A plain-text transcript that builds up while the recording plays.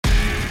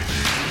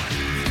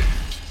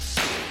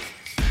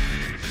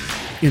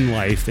in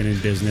life and in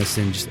business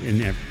and just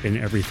in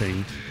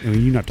everything. I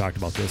mean, you and I've talked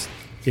about this.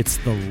 It's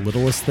the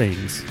littlest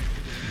things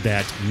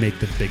that make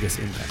the biggest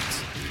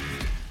impacts.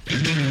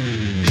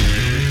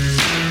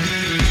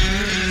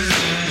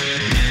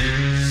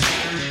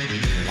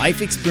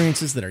 Life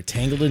experiences that are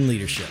tangled in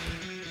leadership.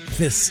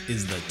 This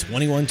is the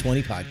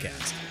 2120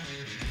 Podcast.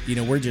 You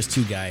know, we're just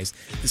two guys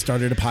that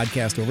started a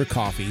podcast over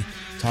coffee,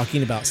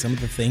 talking about some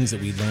of the things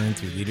that we learned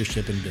through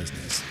leadership and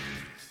business.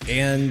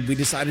 And we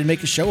decided to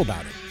make a show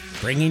about it,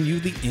 bringing you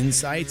the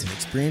insights and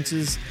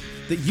experiences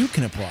that you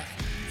can apply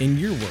in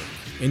your work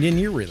and in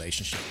your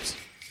relationships.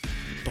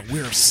 But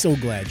we're so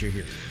glad you're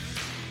here,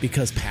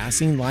 because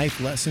passing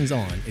life lessons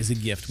on is a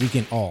gift we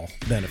can all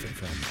benefit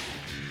from.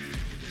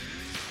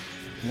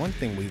 One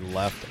thing we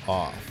left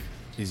off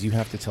is you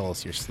have to tell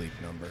us your sleep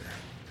number,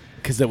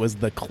 because it was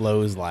the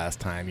close last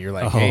time. You're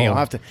like, hey, I'll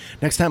have to,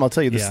 next time I'll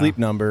tell you the sleep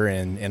number.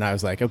 And I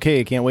was like,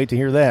 okay, I can't wait to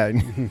hear that.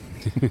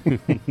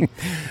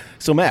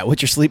 So Matt,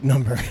 what's your sleep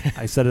number?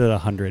 I set it at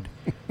 100,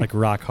 like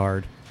rock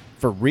hard.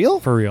 For real?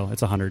 For real.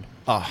 It's 100.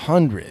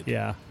 100?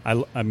 Yeah.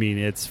 I mean,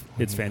 it's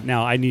fan.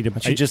 Now I need to.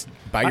 But you just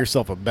buy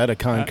yourself a bed of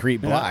concrete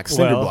blocks,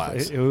 cinder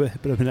blocks. It would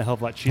have been a hell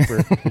of a lot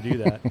cheaper to do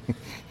that.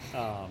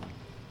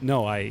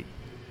 No, I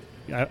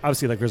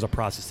obviously, like, there's a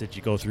process that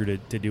you go through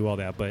to do all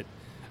that, but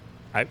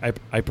I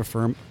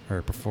prefer a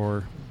words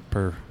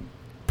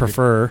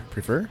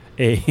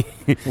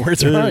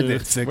are hard.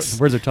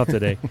 Words are tough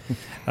today.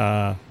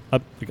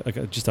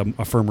 Just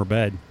a firmer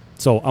bed.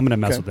 So I'm gonna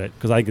mess with it,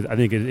 because I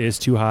think it is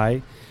too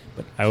high.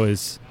 But I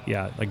was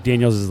like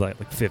Danielle's is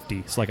like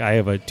 50. So like I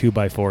have a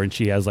 2x4 and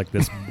she has like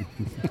this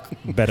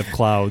bed of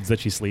clouds that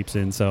she sleeps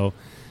in. So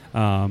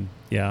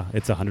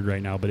it's 100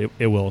 right now, but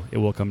it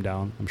will come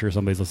down. I'm sure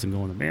somebody's listening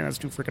going, man, that's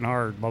too freaking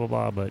hard, blah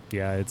blah blah. But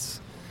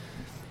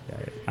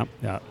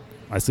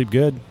I sleep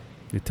good.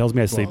 It tells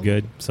me I sleep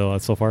good. So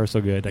so far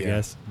so good, I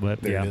guess.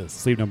 But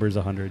sleep number is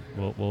 100.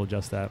 We'll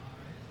adjust that.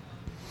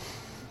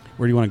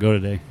 Where do you want to go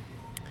today?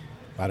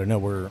 I don't know.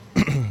 We're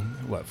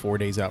 4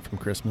 days out from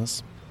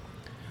Christmas.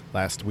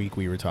 Last week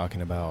we were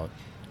talking about,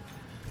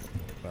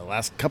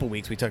 last couple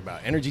weeks we talked about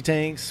energy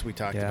tanks. We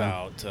talked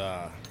about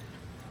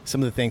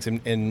some of the things,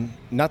 and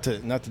not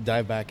to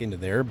dive back into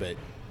there, but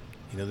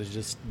there's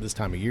just this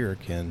time of year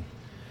can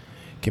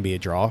be a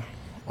draw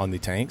on the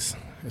tanks,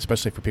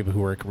 especially for people who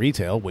work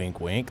retail.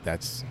 Wink, wink.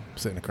 That's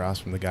sitting across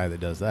from the guy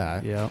that does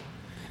that. Yeah.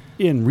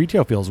 And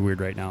retail feels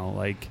weird right now.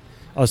 Like,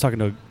 I was talking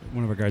to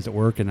one of our guys at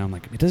work, and I'm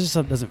like, it just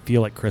doesn't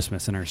feel like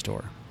Christmas in our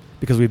store,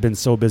 because we've been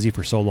so busy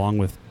for so long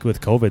with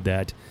COVID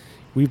that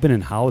we've been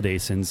in holiday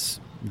since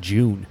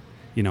June.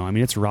 I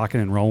mean, it's rocking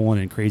and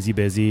rolling and crazy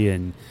busy,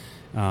 and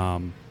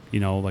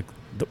like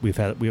we've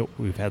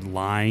had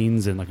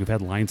lines, and like we've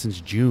had lines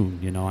since June.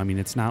 I mean,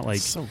 it's not like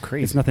it's so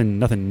crazy. It's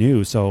nothing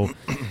new. So,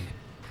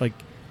 like,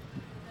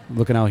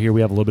 looking out here,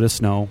 we have a little bit of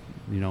snow.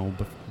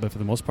 But for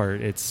the most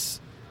part, I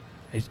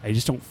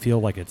just don't feel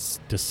like it's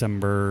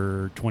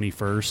December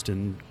 21st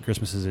and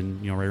Christmas is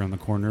right around the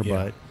corner.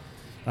 Yeah.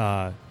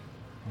 But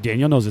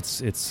Danielle knows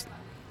it's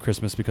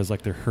Christmas, because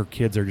like her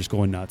kids are just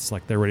going nuts.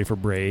 Like, they're ready for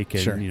break,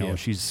 and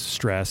she's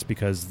stressed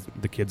because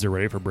the kids are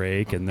ready for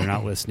break and they're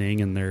not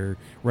listening and they're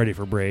ready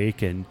for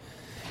break, and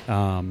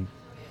so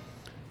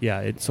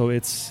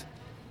it's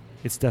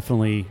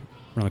definitely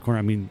around the corner.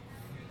 I mean,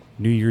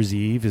 New Year's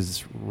Eve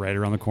is right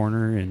around the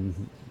corner,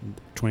 and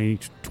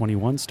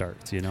 2021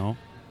 starts.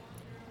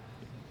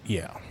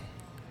 Yeah.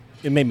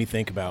 It made me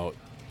think about,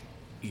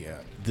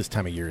 this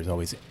time of year is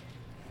always,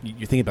 you're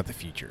thinking about the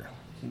future.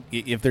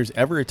 If there's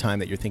ever a time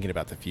that you're thinking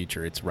about the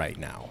future, it's right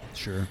now.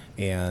 Sure.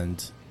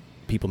 And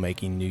people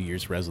making New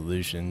Year's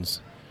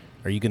resolutions.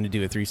 Are you going to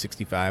do a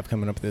 365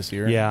 coming up this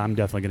year? Yeah, I'm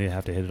definitely going to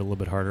have to hit it a little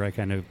bit harder. I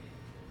kind of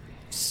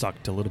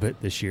sucked a little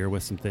bit this year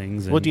with some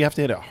things. Well, do you have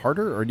to hit it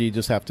harder, or do you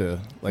just have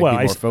to be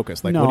more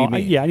focused? Like, no, what do you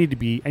mean? I need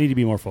to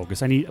be more focused.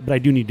 But I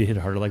do need to hit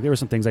it harder. Like, there were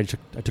some things I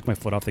took my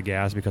foot off the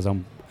gas because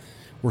I'm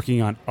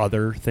working on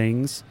other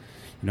things.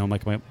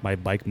 Like my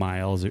bike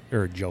miles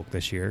are a joke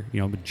this year.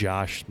 But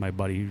Josh, my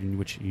buddy,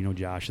 which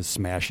Josh is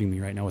smashing me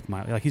right now with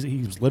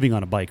he's living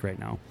on a bike right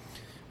now,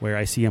 where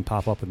I see him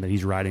pop up and that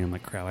he's riding. I'm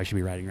like, crap, I should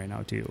be riding right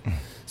now too.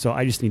 So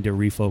I just need to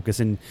refocus.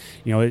 And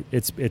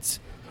it's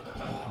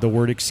the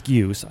word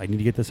excuse. I need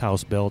to get this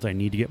house built. I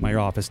need to get my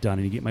office done.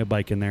 I need to get my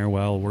bike in there.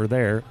 Well, we're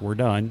there. We're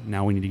done.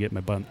 Now we need to get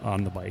my butt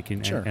on the bike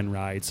and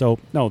ride. So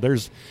no,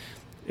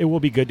 it will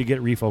be good to get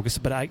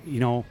refocused. But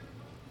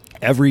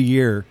every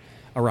year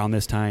around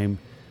this time,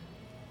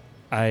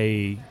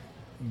 I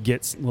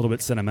get a little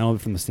bit sentimental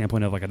from the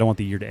standpoint of, like, I don't want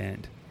the year to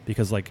end,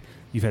 because, like,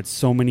 you've had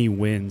so many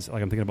wins.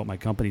 Like, I'm thinking about my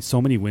company, so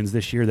many wins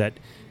this year that,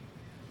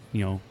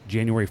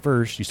 January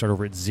 1st, you start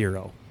over at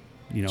 0.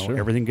 Sure.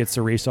 Everything gets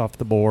erased off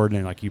the board,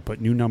 and like you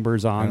put new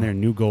numbers on there,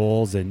 new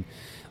goals, and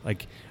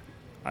like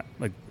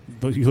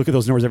you look at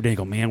those numbers every day and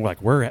go, man,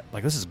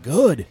 this is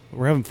good.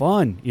 We're having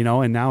fun,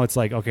 and now it's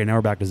like, okay, now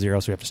we're back to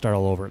 0, so we have to start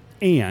all over.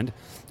 And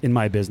in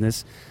my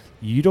business,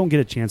 you don't get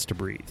a chance to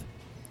breathe.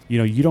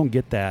 You don't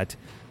get that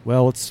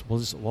well,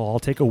 I'll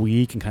take a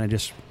week and kind of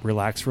just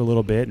relax for a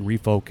little bit and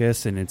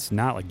refocus. And it's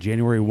not like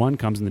January 1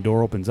 comes and the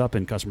door opens up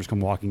and customers come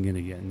walking in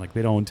again. Like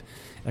they don't,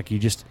 like you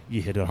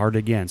hit it hard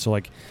again. So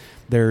like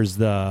there's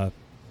the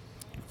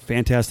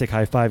fantastic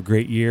high five,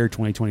 great year,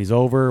 2020 is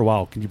over.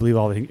 Wow. Can you believe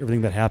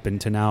everything that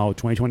happened to now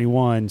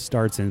 2021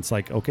 starts and it's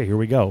like, okay, here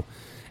we go.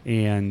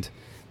 And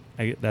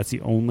that's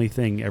the only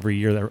thing every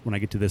year that when I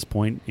get to this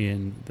point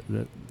in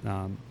the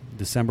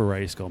December where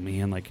I just go,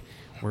 man, like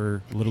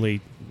we're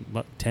literally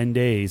 10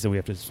 days and we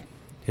have to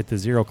hit the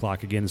 0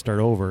 clock again and start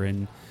over.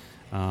 And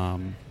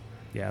so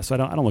I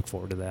don't look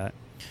forward to that.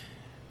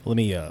 Let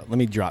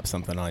me drop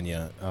something on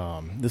you.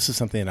 This is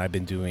something that I've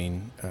been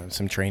doing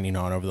some training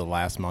on over the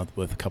last month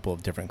with a couple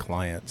of different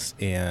clients,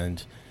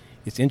 and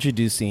it's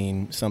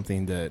introducing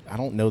something that I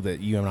don't know that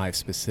you and I have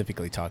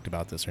specifically talked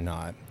about this or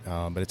not,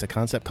 but it's a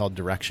concept called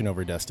direction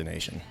over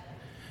destination,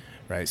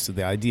 right? So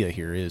the idea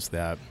here is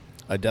that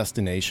a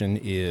destination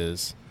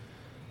is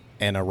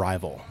an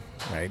arrival,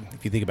 right?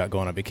 If you think about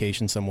going on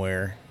vacation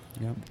somewhere,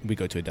 we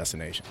go to a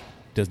destination,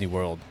 Disney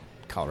World,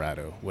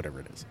 Colorado,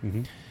 whatever it is.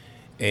 Mm-hmm.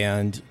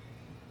 And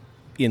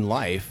in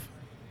life,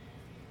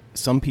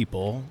 some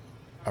people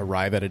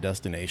arrive at a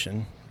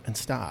destination and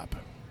stop.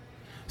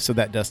 So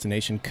that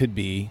destination could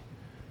be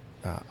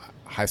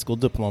high school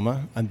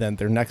diploma, and then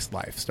their next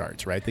life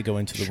starts, right? They go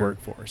into the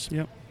workforce.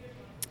 Yep.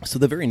 So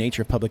the very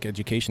nature of public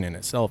education in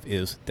itself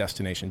is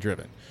destination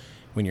driven.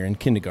 When you're in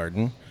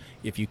kindergarten,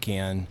 if you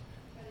can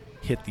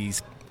hit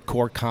these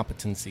core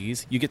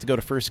competencies, you get to go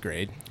to first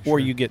grade,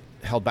 or you get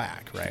held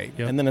back, right?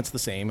 Yep. And then it's the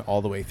same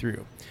all the way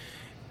through.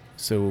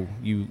 So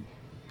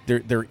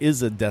there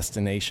is a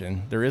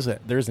destination, there's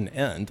an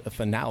end, a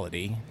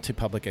finality to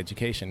public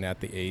education at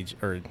the age,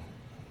 or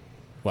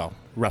well,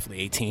 roughly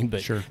 18,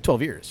 but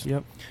 12 years.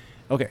 Yep.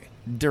 Okay,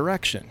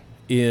 direction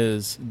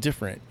is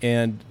different.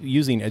 And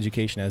using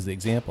education as the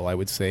example, I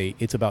would say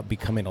it's about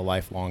becoming a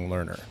lifelong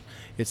learner.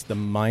 It's the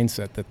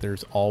mindset that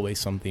there's always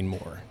something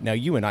more. Now,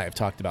 you and I have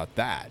talked about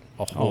that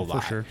a whole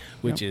lot,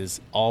 which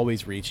is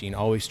always reaching,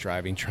 always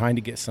striving, trying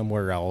to get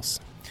somewhere else.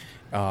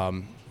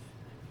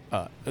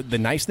 The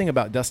nice thing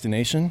about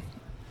destination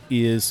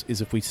is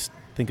if we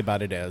think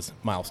about it as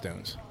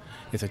milestones,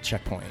 it's a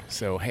checkpoint.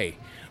 So, hey,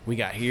 we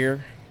got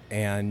here,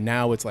 and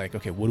now it's like,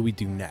 okay, what do we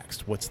do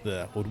next? What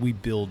do we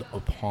build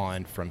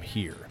upon from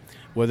here?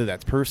 Whether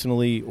that's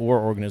personally or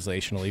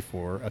organizationally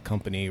for a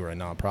company or a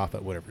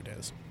nonprofit, whatever it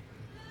is.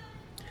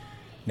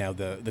 Now,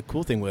 the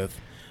cool thing with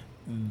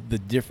the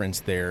difference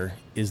there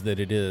is that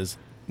it is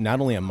not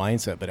only a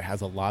mindset, but it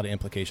has a lot of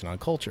implication on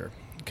culture.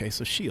 Okay,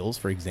 so Shields,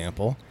 for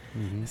example,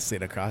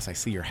 sit across. I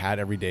see your hat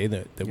every day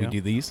that we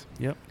do these.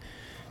 Yep.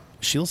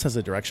 Shields has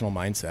a directional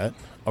mindset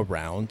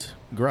around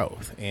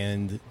growth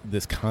and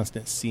this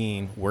constant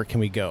seeing, where can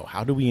we go?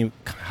 How do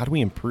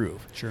we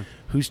improve? Sure.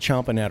 Who's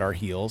chomping at our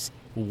heels?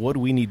 What do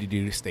we need to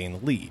do to stay in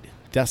the lead?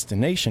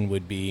 Destination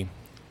would be,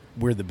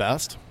 we're the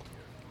best.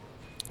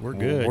 We're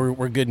good.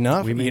 We're good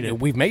enough. We made it.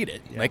 We've made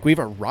it. Yeah. Like, we've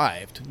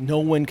arrived. No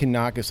one can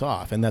knock us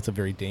off, and that's a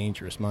very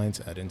dangerous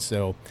mindset. And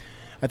so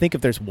I think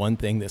if there's one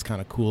thing that's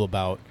kind of cool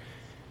about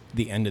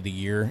the end of the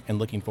year and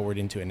looking forward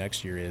into it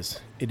next year is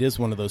it is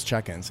one of those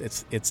check-ins.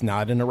 It's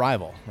not an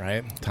arrival,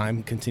 right?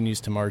 Time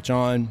continues to march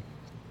on,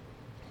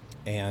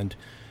 and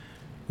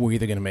we're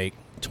either going to make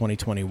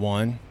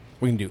 2021,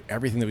 we're going to do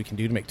everything that we can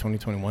do to make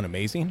 2021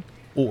 amazing,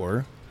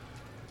 or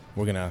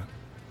we're going to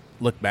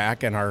look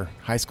back at our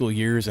high school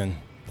years and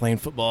playing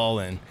football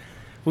and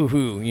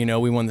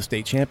woohoo, we won the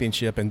state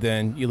championship, and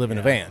then you live in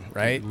a van,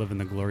 right? You live in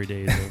the glory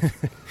days of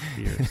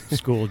your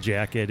school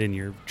jacket and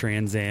your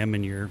Trans Am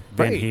and your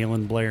Van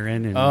Halen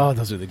blaring. And,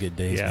 those are the good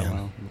days,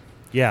 man.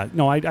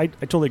 I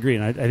totally agree.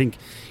 And I think,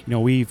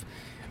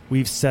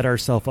 we've set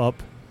ourselves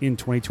up in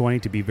 2020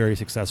 to be very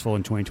successful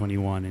in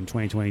 2021 and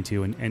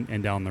 2022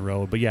 and down the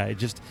road. But yeah, it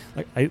just,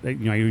 like, I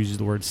use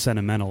the word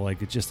sentimental.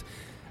 Like, it's just,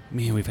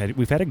 man, we've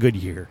had a good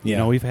year.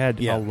 Yeah. We've had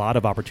a lot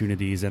of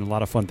opportunities and a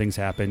lot of fun things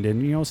happened,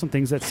 and some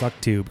things that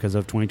sucked too because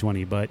of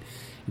 2020. But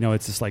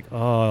it's just like,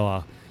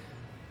 I'm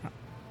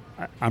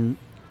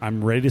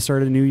ready to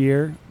start a new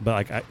year, but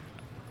like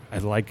I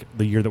like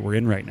the year that we're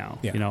in right now.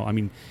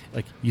 Yeah.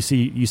 Like you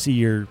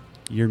see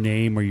your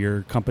name or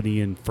your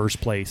company in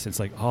first place. It's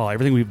like,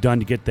 everything we've done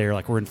to get there,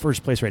 like we're in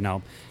first place right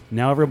now.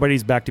 Now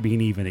everybody's back to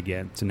being even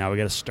again. So now we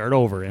got to start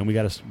over and we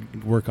got to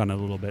work on it a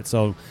little bit.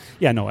 So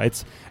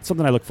it's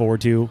something I look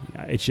forward to.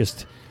 It's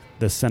just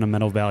the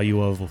sentimental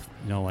value of,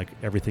 like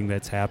everything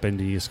that's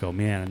happened. And you just go,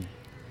 man,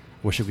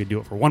 wish we could do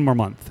it for one more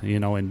month,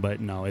 but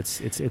no,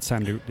 it's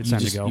time to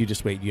go. You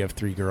just wait. You have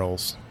 3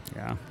 girls.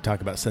 Yeah.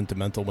 Talk about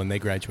sentimental when they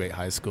graduate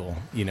high school.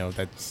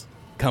 That's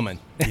coming.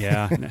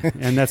 Yeah,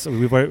 and that's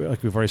we've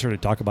already started to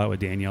talk about it with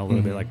Danielle a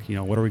little bit. Like,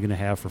 what are we going to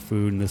have for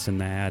food and this and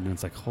that? And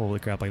it's like, holy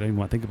crap! Like, I don't even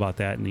want to think about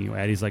that. And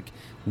Addie's like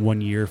 1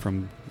 year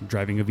from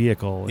driving a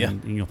vehicle,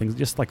 and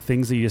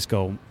things that you just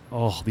go,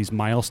 these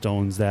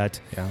milestones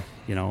that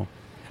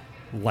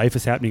life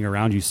is happening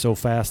around you so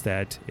fast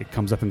that it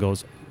comes up and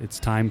goes. It's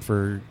time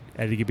for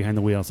Eddie to get behind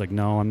the wheel. It's like,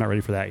 no, I'm not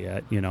ready for that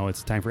yet. You know,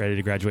 it's time for Eddie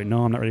to graduate.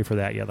 No, I'm not ready for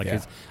that yet.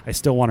 Like, I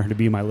still want her to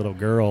be my little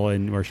girl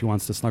and where she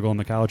wants to snuggle on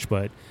the couch,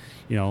 but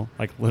you know,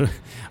 like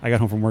I got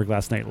home from work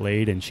last night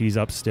late and she's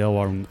up still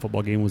while the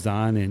football game was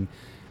on, and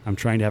I'm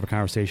trying to have a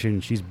conversation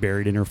and she's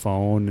buried in her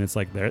phone, and it's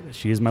like,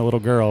 she is my little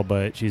girl,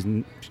 but she's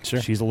a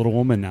little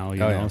woman now, you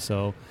know? Yeah.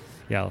 So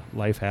yeah,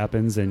 life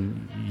happens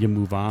and you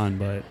move on,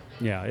 but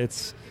yeah,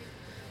 it's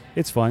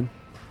fun.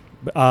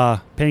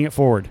 Paying it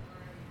forward.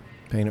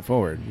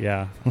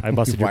 Yeah, I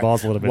busted your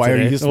balls a little bit why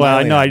today. Are you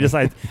smiling? Well,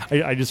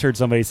 no, I just heard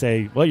somebody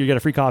say, well, you get a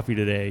free coffee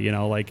today. You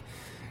know, like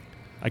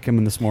I come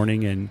in this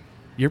morning and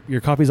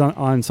your coffee's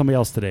on somebody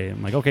else today.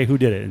 I'm like, okay, who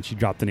did it? And she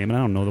dropped the name, and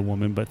I don't know the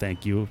woman, but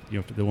thank you,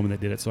 the woman that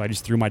did it. So I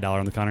just threw my dollar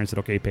on the counter and said,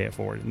 okay, pay it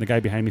forward. And the guy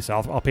behind me said,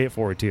 I'll pay it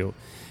forward too.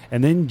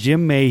 And then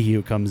Jim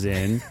Mayhew comes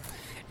in,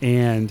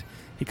 and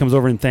he comes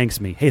over and thanks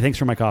me. Hey, thanks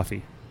for my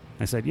coffee.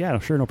 I said, yeah,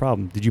 sure, no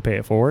problem. Did you pay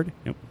it forward?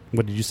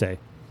 What did you say?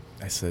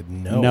 I said,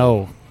 no.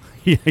 No,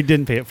 I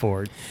didn't pay it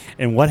forward.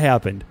 And what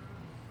happened?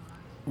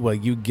 Well,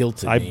 you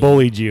guilted me. I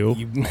bullied you.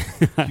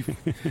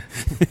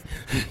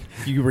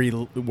 You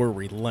were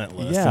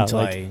relentless until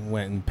I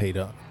went and paid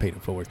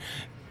it forward.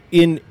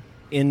 In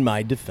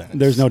my defense,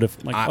 there's no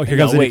here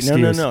comes an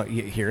excuse. No.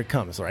 Here it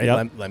comes. Right.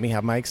 Yep. Let me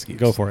have my excuse.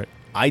 Go for it.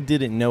 I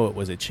didn't know it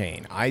was a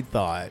chain. I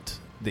thought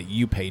that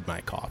you paid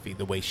my coffee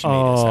the way she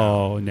made it sound.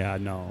 Oh, yeah,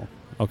 no.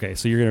 Okay,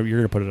 so you're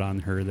gonna put it on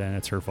her. Then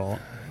it's her fault.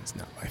 It's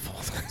not my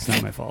fault. It's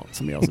not my fault.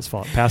 Somebody else's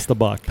fault. Pass the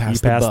buck.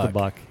 Pass the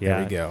buck. Yeah.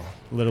 There we go.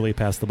 Literally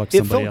pass the buck to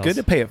somebody else. It felt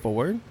good to pay it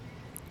forward.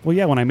 Well,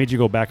 yeah, when I made you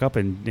go back up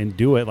and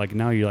do it, like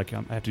now you're like,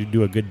 I have to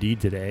do a good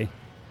deed today.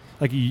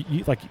 Like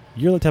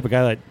you're the type of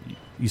guy that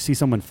you see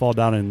someone fall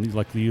down and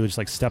like you just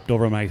like stepped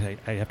over them. I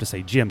have to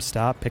say, Jim,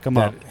 stop, pick them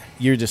up.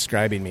 You're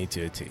describing me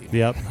to a T.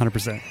 Yep,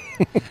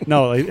 100%.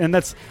 No, and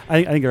that's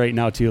I think right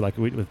now too. Like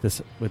with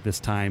this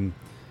time,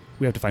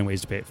 we have to find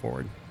ways to pay it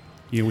forward.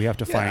 We have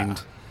to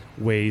find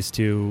ways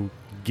to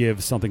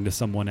give something to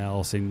someone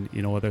else, and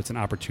whether it's an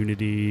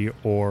opportunity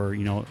or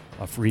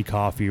a free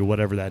coffee or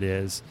whatever that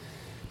is,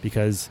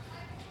 because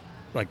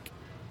like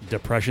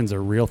depression's a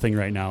real thing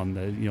right now,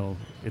 and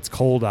it's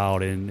cold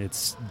out and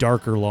it's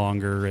darker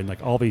longer and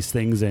like all these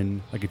things,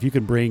 and like if you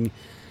can bring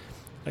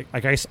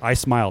like I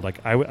smiled,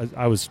 like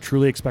I was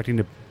truly expecting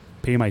to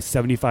pay my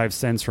 75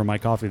 cents for my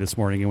coffee this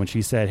morning, and when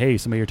she said, hey,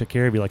 somebody here took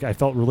care of you, like I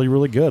felt really,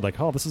 really good, like,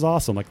 oh, this is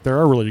awesome, like there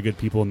are really good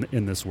people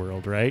in this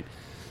world, right?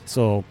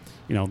 So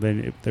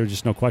then there's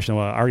just no question.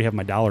 Well, I already have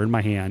my dollar in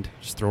my hand,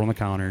 just throw it on the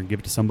counter and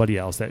give it to somebody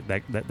else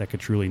that could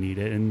truly need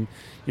it. And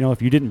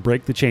if you didn't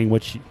break the chain,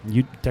 which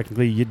you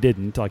technically you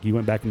didn't, like you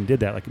went back and did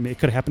that, like it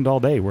could have happened all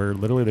day, where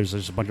literally there's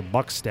just a bunch of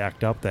bucks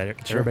stacked up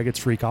that everybody gets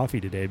free coffee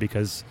today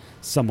because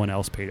someone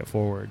else paid it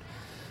forward.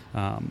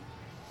 But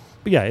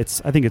yeah,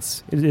 I think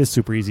it is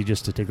super easy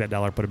just to take that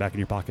dollar, put it back in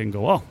your pocket, and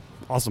go, oh,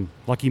 awesome,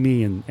 lucky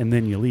me, and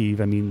then you leave.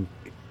 I mean,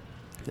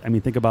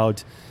 think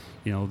about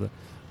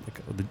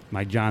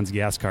my John's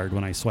gas card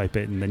when I swipe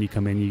it, and then you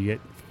come in, you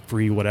get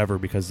free whatever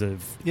because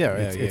of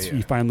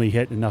you finally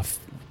hit enough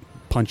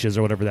punches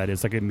or whatever that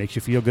is. Like it makes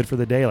you feel good for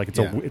the day. Like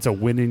it's a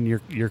win in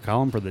your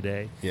column for the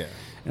day. Yeah,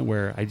 and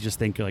where I just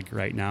think like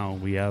right now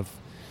we have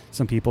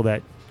some people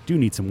that do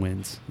need some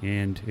wins,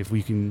 and if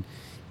we can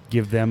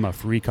give them a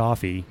free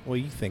coffee. Well,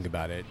 you think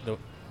about it,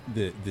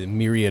 the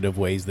myriad of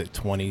ways that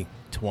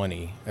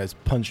 2020 has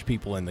punched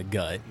people in the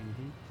gut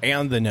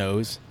and the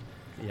nose.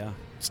 Yeah,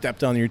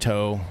 stepped on your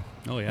toe.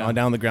 Oh yeah, on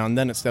down the ground.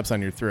 Then it steps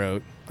on your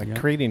throat. Like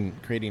creating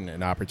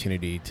an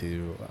opportunity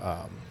to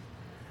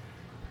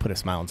put a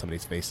smile on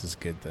somebody's face is a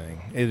good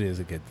thing. It is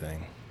a good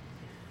thing,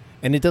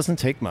 and it doesn't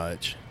take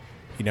much.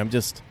 I'm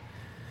just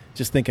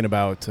thinking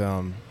about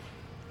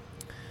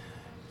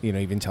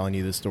even telling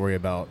you the story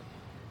about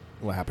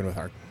what happened with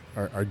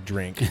our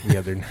drink the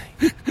other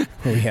night,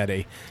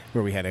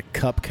 where we had a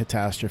cup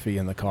catastrophe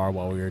in the car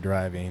while we were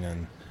driving,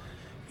 and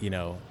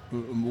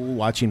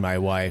watching my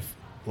wife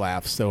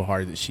laugh so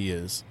hard that she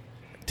is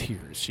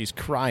tears. She's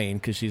crying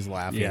because she's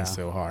laughing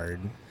so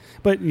hard.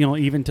 But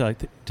even to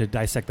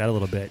dissect that a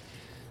little bit,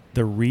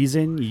 the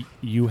reason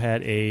you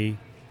had a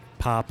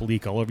pop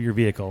leak all over your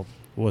vehicle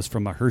was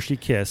from a Hershey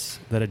Kiss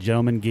that a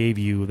gentleman gave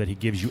you, that he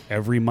gives you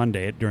every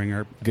Monday during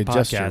our good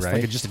podcast. Gesture, right?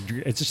 Like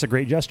it's just a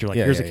great gesture. Like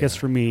here's a kiss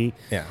for me.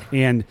 Yeah.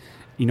 And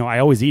I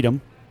always eat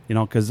them.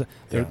 Because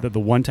the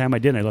one time I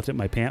didn't, I left it in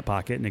my pant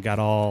pocket and it got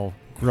all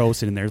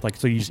gross in there. Like,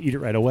 so you just eat it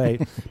right away.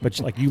 But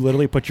like you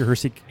literally put your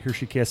Hershey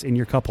Kiss in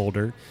your cup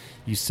holder.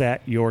 You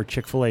sat your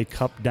Chick-fil-A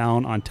cup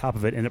down on top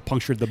of it, and it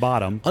punctured the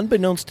bottom.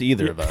 Unbeknownst to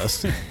either of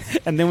us.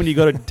 And then when you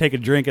go to take a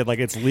drink,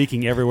 it's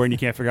leaking everywhere, and you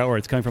can't figure out where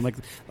it's coming from.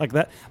 Like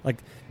that. Like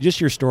just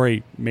your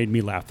story made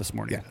me laugh this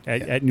morning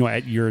at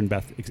your and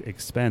Beth's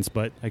expense.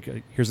 But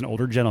here's an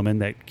older gentleman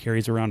that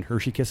carries around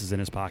Hershey Kisses in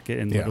his pocket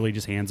and literally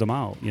just hands them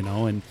out.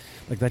 And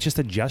like that's just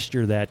a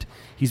gesture that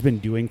he's been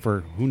doing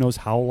for who knows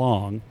how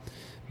long,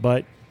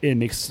 but it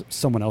makes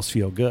someone else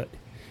feel good.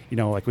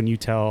 Like when you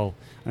tell,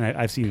 and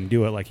I've seen him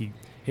do it. Like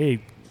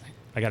hey,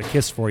 I got a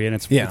kiss for you, and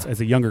it's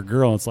as a younger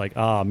girl, it's like,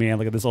 oh man,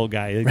 look at this old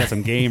guy, he got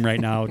some game right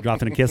now,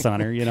 dropping a kiss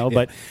on her, you know. Yeah.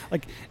 But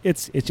like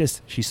it's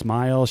just she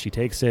smiles, she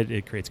takes it,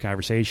 it creates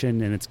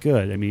conversation, and it's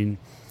good. I mean,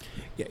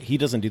 yeah, he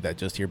doesn't do that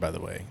just here, by the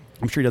way.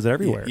 I'm sure he does it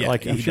everywhere. Yeah,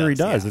 like I'm sure he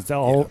does. Yeah.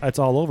 It's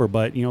all over.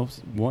 But you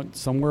know,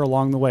 somewhere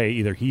along the way,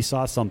 either he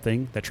saw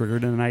something that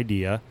triggered an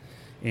idea,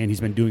 and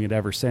he's been doing it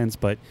ever since.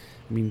 But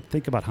I mean,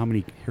 think about how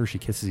many Hershey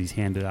Kisses he's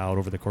handed out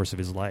over the course of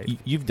his life.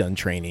 You've done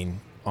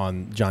training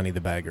on Johnny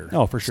the Bagger.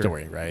 Oh, for sure.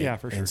 Story, right? Yeah,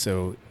 for sure. And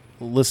so,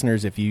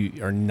 listeners, if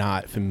you are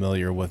not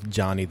familiar with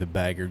Johnny the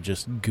Bagger,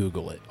 just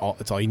Google it.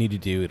 It's all you need to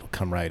do. It'll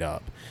come right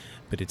up.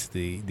 But it's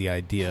the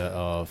idea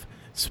of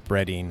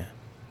spreading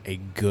a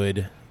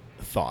good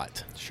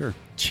thought. Sure.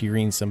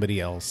 Cheering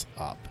somebody else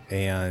up.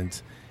 And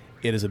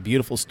it is a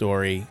beautiful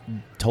story.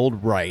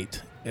 Told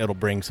right, it'll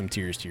bring some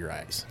tears to your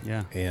eyes.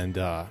 Yeah. And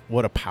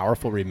what a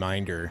powerful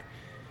reminder.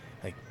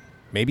 Like,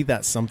 maybe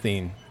that's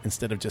something,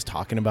 instead of just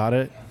talking about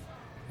it,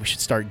 we should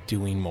start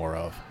doing more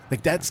of.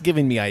 Like, that's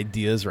giving me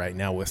ideas right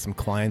now with some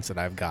clients that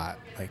I've got.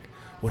 Like,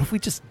 what if we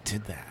just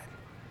did that?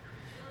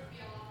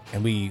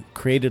 And we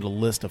created a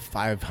list of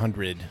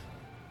 500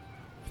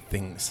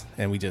 things,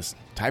 and we just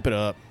type it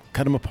up,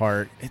 cut them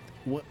apart.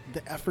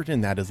 The effort in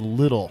that is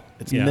little.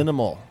 It's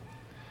minimal.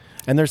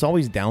 And there's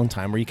always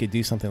downtime where you could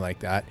do something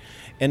like that.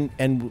 And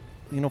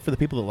you know, for the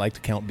people that like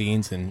to count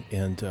beans and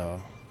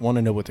want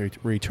to know what their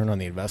return on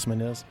the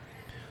investment is,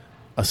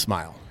 a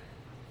smile.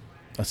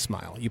 A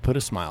smile. You put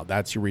a smile.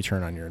 That's your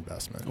return on your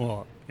investment.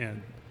 Well,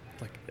 and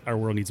like our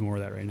world needs more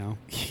of that right now.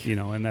 You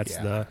know, and that's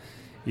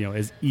you know,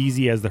 as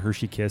easy as the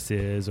Hershey Kiss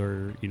is,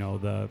 or you know,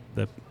 the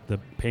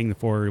paying the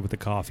forward with the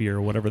coffee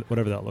or whatever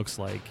that looks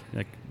like.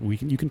 Like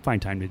you can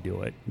find time to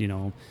do it. You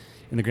know,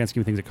 in the grand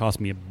scheme of things, it cost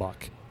me $1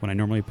 when I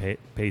normally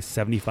pay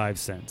 75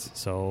 cents.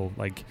 So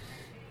like,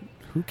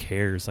 who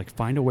cares? Like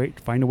find a way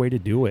to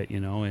do it. You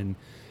know, and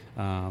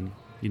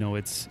you know,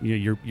 it's, you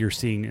know, you're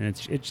seeing, and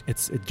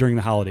it's during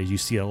the holidays, you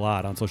see a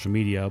lot on social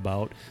media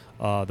about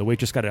the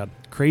waitress got a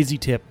crazy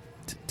tip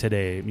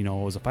today. You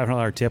know, it was a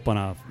 $500 tip on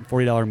a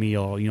 $40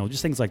 meal. You know,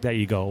 just things like that.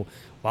 You go,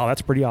 wow,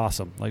 that's pretty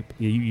awesome. Like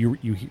you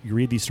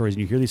read these stories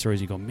and you hear these stories,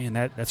 and you go, man,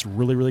 that's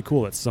really, really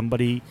cool that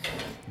somebody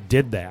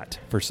did that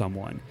for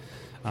someone.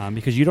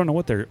 Because you don't know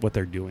what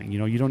they're doing. You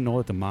know, you don't know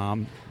that the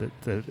mom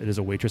that is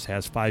a waitress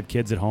has 5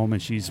 kids at home,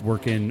 and she's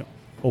working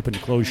open to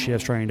close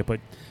shifts trying to put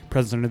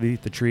presents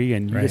underneath the tree,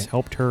 and you just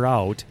helped her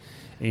out,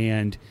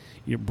 and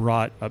you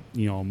brought a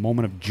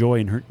moment of joy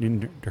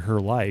into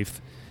her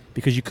life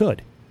because you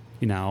could.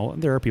 You know,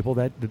 there are people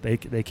that they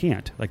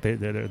can't. Like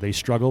they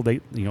struggle.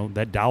 They, you know,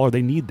 that dollar,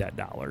 they need that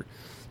dollar.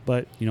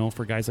 But you know,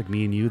 for guys like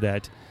me and you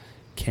that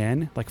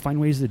can, like, find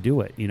ways to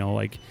do it. You know,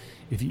 like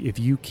if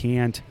you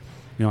can't,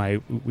 you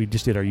know, we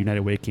just did our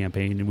United Way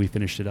campaign and we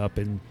finished it up,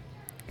 and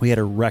we had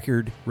a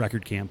record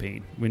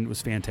campaign. It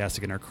was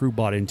fantastic, and our crew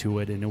bought into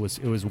it, and it was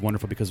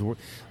wonderful because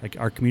like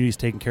our community's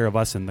taking care of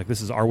us, and like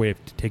this is our way of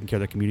taking care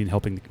of the community and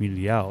helping the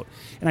community out.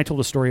 And I told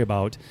a story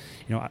about,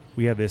 you know,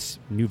 we have this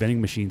new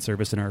vending machine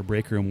service in our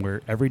break room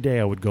where every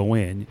day I would go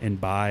in and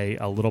buy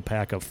a little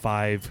pack of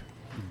 5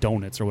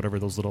 donuts or whatever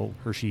those little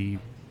Hershey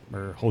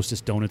or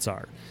Hostess donuts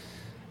are.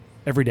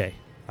 Every day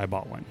I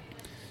bought one.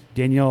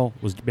 Danielle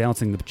was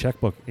balancing the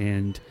checkbook,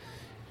 and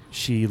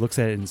she looks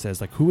at it and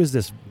says, like, who is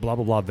this blah,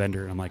 blah, blah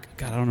vendor? And I'm like,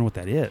 God, I don't know what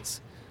that is.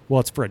 Well,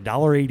 it's for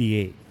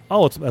 $1.88.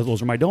 Oh, those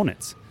are my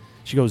donuts.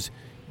 She goes,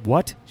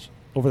 what?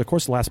 Over the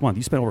course of the last month,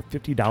 you spent over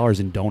 $50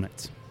 in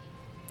donuts.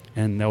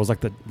 And that was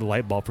like the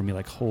light bulb for me,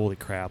 like, holy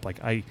crap.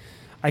 Like, I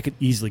could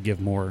easily give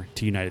more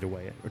to United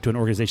Way or to an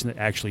organization that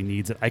actually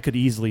needs it. I could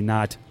easily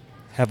not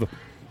have a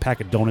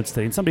pack of donuts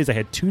today. And some days I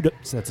had 2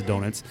 sets of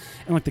donuts.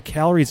 And, like, the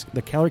calorie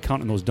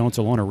count in those donuts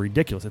alone are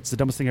ridiculous. It's the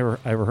dumbest thing I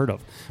ever heard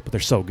of. But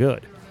they're so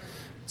good.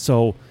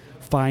 So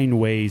find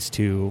ways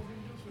to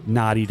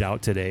not eat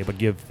out today, but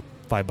give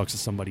 $5 to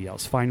somebody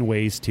else. Find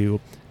ways to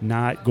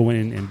not go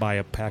in and buy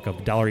a pack of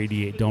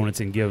 $1.88 donuts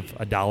and give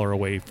 $1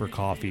 away for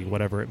coffee,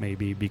 whatever it may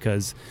be,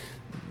 because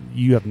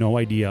you have no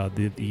idea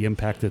the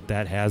impact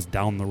that has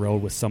down the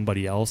road with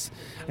somebody else.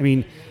 I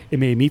mean, it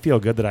made me feel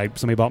good that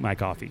somebody bought my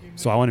coffee,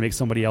 so I want to make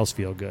somebody else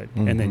feel good.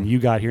 Mm-hmm. And then you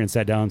got here and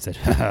sat down and said,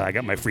 I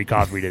got my free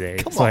coffee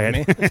today. Come on,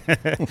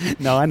 man.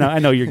 No, I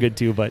know you're good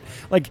too, but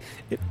like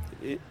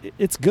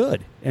it's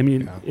good. I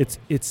mean,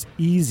 it's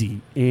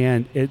easy,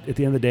 and at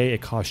the end of the day,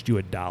 it cost you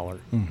 $1,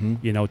 mm-hmm.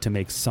 you know, to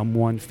make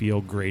someone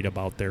feel great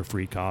about their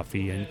free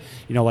coffee. And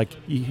you know, like,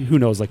 who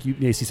knows? Like, you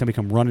may see somebody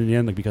come running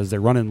in, like, because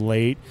they're running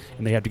late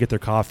and they have to get their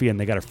coffee and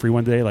they got a free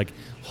one today. Like,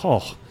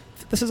 oh,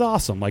 this is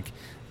awesome! Like,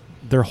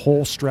 their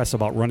whole stress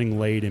about running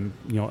late and,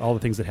 you know, all the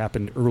things that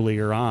happened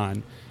earlier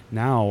on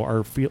now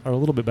are a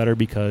little bit better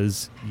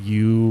because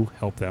you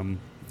help them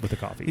with the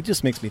coffee. It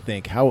just makes me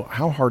think, how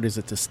hard is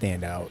it to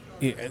stand out?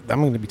 I'm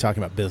going to be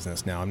talking about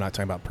business now. I'm not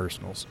talking about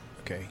personals,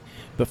 okay?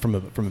 But from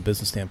a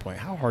business standpoint,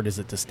 how hard is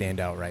it to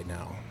stand out right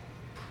now?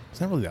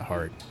 It's not really that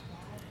hard.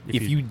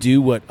 If you do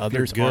what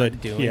others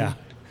aren't doing,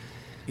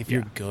 if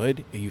you're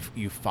good,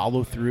 you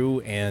follow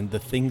through, and the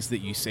things that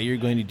you say you're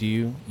going to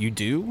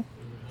do,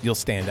 you'll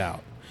stand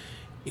out.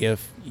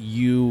 if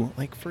you,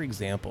 like, for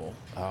example,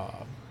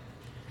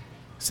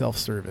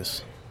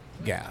 self-service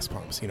gas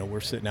pumps, we're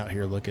sitting out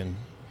here looking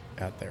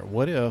out there.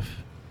 What if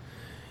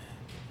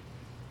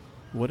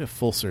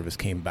full service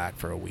came back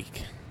for a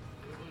week?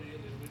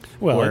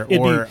 Well,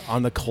 or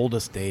on the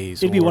coldest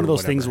days. It'd be one of those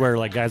whatever. things where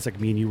like guys like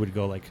me and you would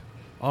go like,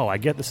 oh, I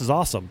get this is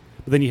awesome.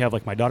 But then you have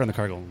like my daughter in the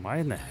car going, why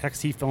in the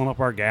heck's he filling up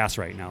our gas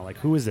right now? Like,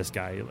 who is this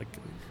guy? Like,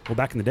 well,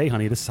 back in the day,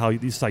 honey, this is how you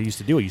used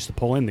to do it. You used to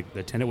pull in, the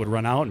attendant would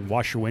run out and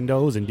wash your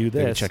windows and do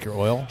They would this. check your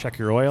oil.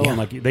 Yeah. And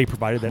like they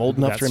provided that, I'm old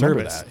enough that to remember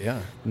service. that,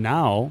 yeah.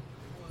 Now,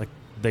 like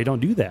they don't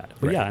do that.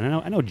 But Right. yeah, and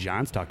I know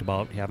John's talked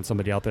about having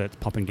somebody out there that's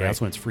pumping gas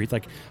Right. when it's free.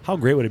 Like, how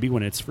great would it be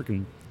when it's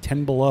freaking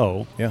 10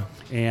 below? Yeah.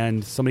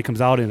 And somebody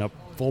comes out in a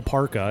full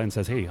parka and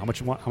says, "Hey, how much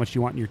do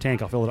you want in your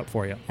tank? I'll fill it up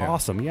for you." Yeah.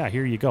 Awesome. Yeah,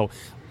 here you go.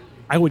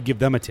 I would give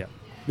them a tip.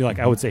 Be like,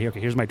 I would say, okay,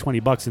 here's my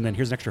 $20, and then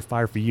here's an extra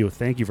 $5 for you.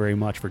 Thank you very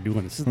much for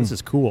doing this. This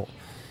is cool.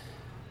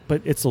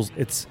 But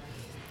it's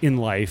in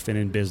life and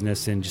in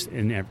business and just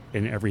in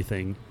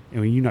everything.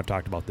 And you and I've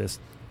talked about this.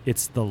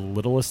 It's the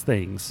littlest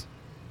things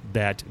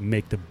that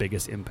make the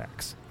biggest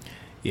impacts.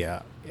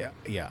 Yeah.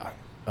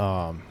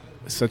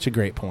 Such a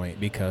great point,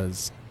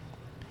 because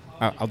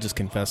I'll just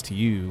confess to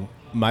you,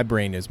 my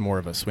brain is more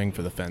of a swing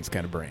for the fence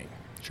kind of brain.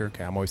 Sure.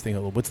 Okay, I'm always thinking,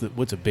 well,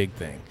 what's a big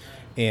thing?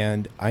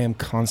 And I am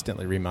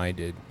constantly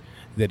reminded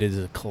that it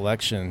is a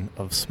collection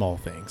of small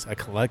things, a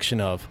collection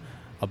of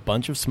a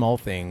bunch of small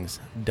things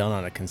done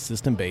on a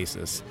consistent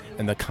basis,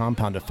 and the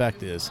compound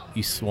effect is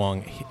you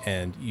swung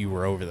and you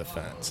were over the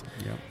fence.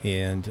 Yeah.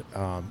 And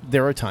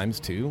there are times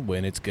too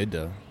when it's good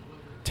to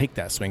take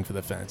that swing for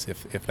the fence.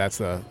 If that's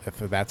a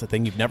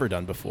thing you've never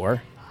done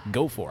before,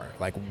 go for it.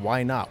 Like,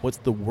 why not? What's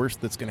the worst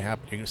that's going to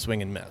happen? You're going to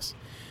swing and miss.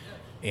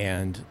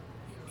 And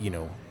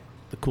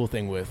the cool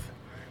thing with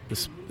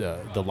this,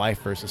 the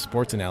life versus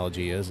sports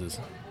analogy is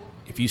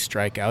if you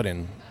strike out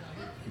in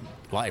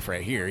life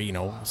right here,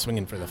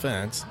 swinging for the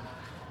fence,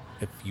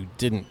 if you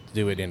didn't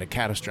do it in a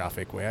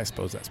catastrophic way, I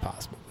suppose that's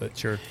possible. But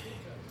Sure.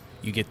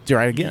 you get to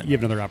try it again. You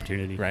have another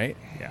opportunity. Right?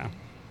 Yeah.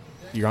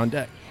 You're on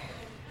deck.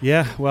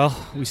 Yeah, well,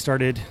 we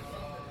started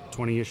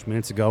 20-ish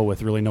minutes ago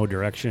with really no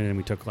direction, and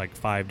we took like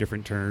 5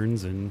 different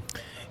turns. And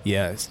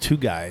Yeah, it's 2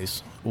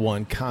 guys,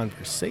 1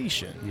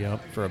 conversation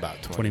Yep. for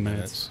about 20 20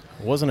 minutes.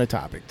 Wasn't a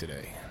topic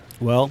today.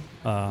 well,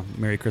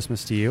 Merry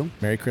Christmas to you.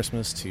 Merry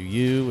Christmas to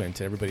you and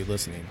to everybody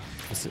listening.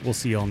 We'll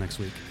see you all next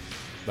week.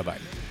 Bye-bye.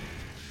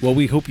 Well,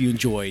 we hope you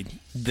enjoyed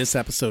this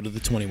episode of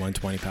the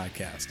 2120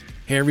 podcast.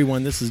 Hey,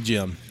 everyone, this is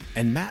Jim,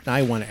 and Matt and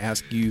I want to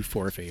ask you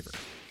for a favor.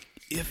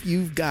 If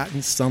you've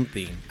gotten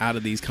something out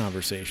of these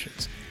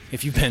conversations,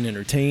 if you've been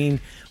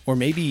entertained, or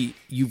maybe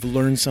you've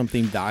learned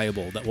something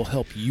valuable that will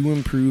help you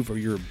improve or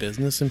your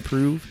business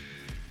improve,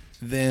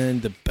 then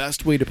the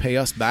best way to pay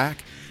us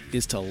back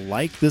is to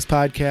like this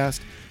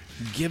podcast,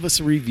 give us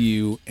a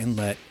review, and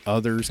let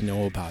others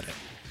know about it.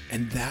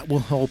 And that will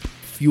help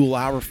fuel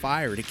our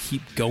fire to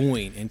keep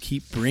going and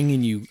keep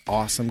bringing you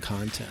awesome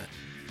content.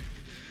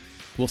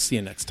 We'll see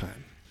you next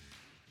time.